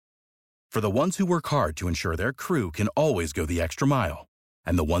For the ones who work hard to ensure their crew can always go the extra mile,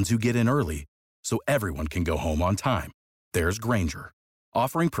 and the ones who get in early so everyone can go home on time, there's Grainger,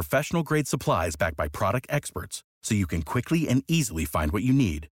 offering professional-grade supplies backed by product experts so you can quickly and easily find what you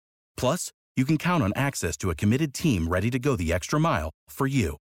need. Plus, you can count on access to a committed team ready to go the extra mile for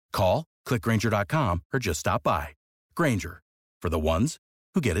you. Call, click Grainger.com, or just stop by. Grainger, for the ones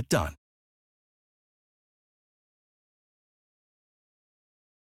who get it done.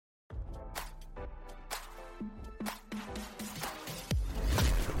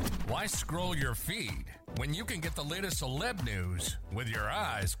 Why scroll your feed when you can get the latest celeb news with your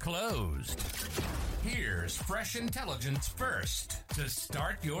eyes closed? Here's fresh intelligence first to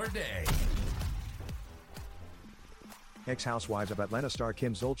start your day. Ex-housewives of Atlanta star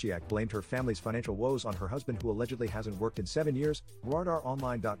Kim Zolciak blamed her family's financial woes on her husband, who allegedly hasn't worked in 7 years,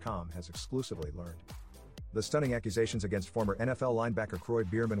 RadarOnline.com has exclusively learned. The stunning accusations against former NFL linebacker Kroy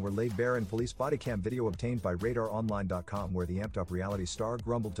Biermann were laid bare in police body cam video obtained by RadarOnline.com, where the amped-up reality star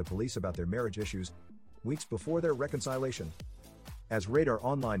grumbled to police about their marriage issues weeks before their reconciliation. As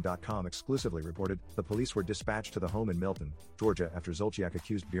RadarOnline.com exclusively reported, the police were dispatched to the home in Milton, Georgia, after Zolciak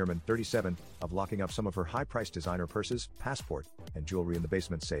accused Biermann, 37, of locking up some of her high-priced designer purses, passport, and jewelry in the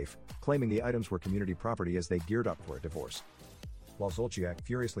basement safe, claiming the items were community property as they geared up for a divorce. While Zolciak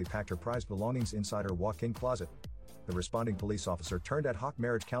furiously packed her prized belongings inside her walk-in closet, the responding police officer turned ad hoc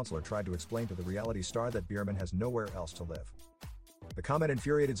marriage counselor tried to explain to the reality star that Biermann has nowhere else to live. The comment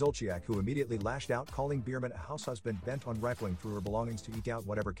infuriated Zolciak, who immediately lashed out, calling Biermann a house husband bent on rifling through her belongings to eke out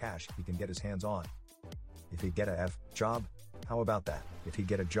whatever cash he can get his hands on. If he'd get a job, how about that? If he'd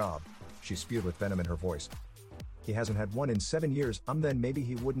get a job, she spewed with venom in her voice. He hasn't had one in 7 years, then maybe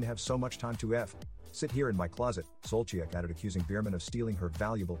he wouldn't have so much time to sit here in my closet, Zolciak added, accusing Biermann of stealing her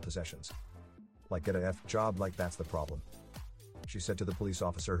valuable possessions. Like, get a job, like that's the problem, she said to the police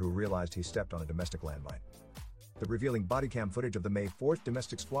officer, who realized he stepped on a domestic landmine. The revealing bodycam footage of the May 4th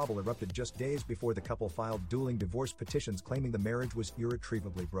domestic squabble erupted just days before the couple filed dueling divorce petitions claiming the marriage was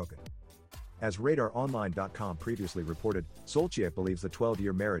irretrievably broken. As RadarOnline.com previously reported, Zolciak believes the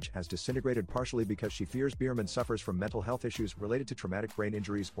 12-year marriage has disintegrated partially because she fears Biermann suffers from mental health issues related to traumatic brain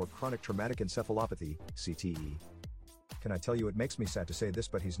injuries or chronic traumatic encephalopathy, CTE. Can I tell you, it makes me sad to say this,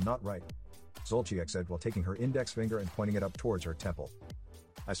 but he's not right, Zolciak said while taking her index finger and pointing it up towards her temple.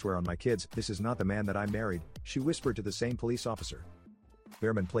 I swear on my kids, this is not the man that I married, she whispered to the same police officer.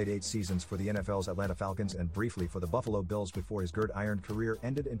 Biermann played 8 seasons for the NFL's Atlanta Falcons and briefly for the Buffalo Bills before his gridiron career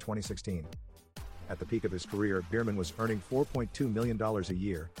ended in 2016. At the peak of his career, Biermann was earning $4.2 million a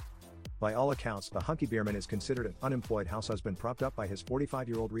year. By all accounts, the hunky Biermann is considered an unemployed house husband propped up by his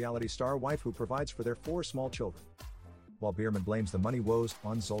 45-year-old reality star wife, who provides for their 4 small children. While Biermann blames the money woes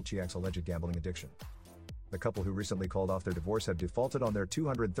on Zolciak's alleged gambling addiction. The couple, who recently called off their divorce, have defaulted on their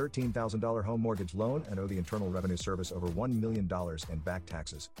 $213,000 home mortgage loan and owe the Internal Revenue Service over $1 million in back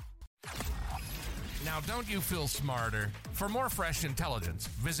taxes. Now, don't you feel smarter? For more fresh intelligence,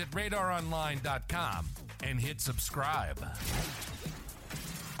 visit RadarOnline.com and hit subscribe.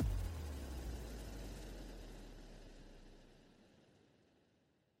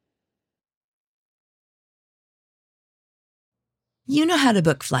 You know how to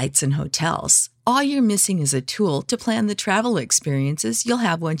book flights and hotels. All you're missing is a tool to plan the travel experiences you'll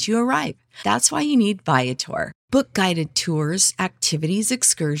have once you arrive. That's why you need Viator. Book guided tours, activities,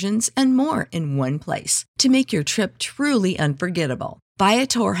 excursions, and more in one place to make your trip truly unforgettable.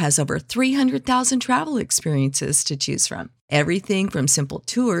 Viator has over 300,000 travel experiences to choose from. Everything from simple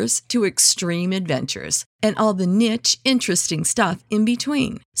tours to extreme adventures and all the niche, interesting stuff in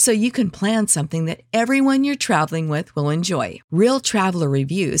between. So you can plan something that everyone you're traveling with will enjoy. Real traveler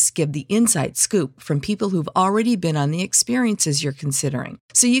reviews give the inside scoop from people who've already been on the experiences you're considering.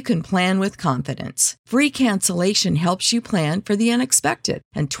 So you can plan with confidence. Free cancellation helps you plan for the unexpected.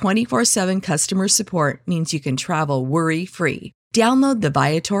 And 24/7 customer support means you can travel worry-free. Download the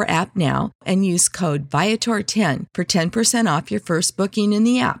Viator app now and use code Viator10 for 10% off your first booking in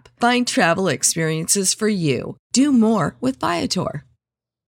the app. Find travel experiences for you. Do more with Viator.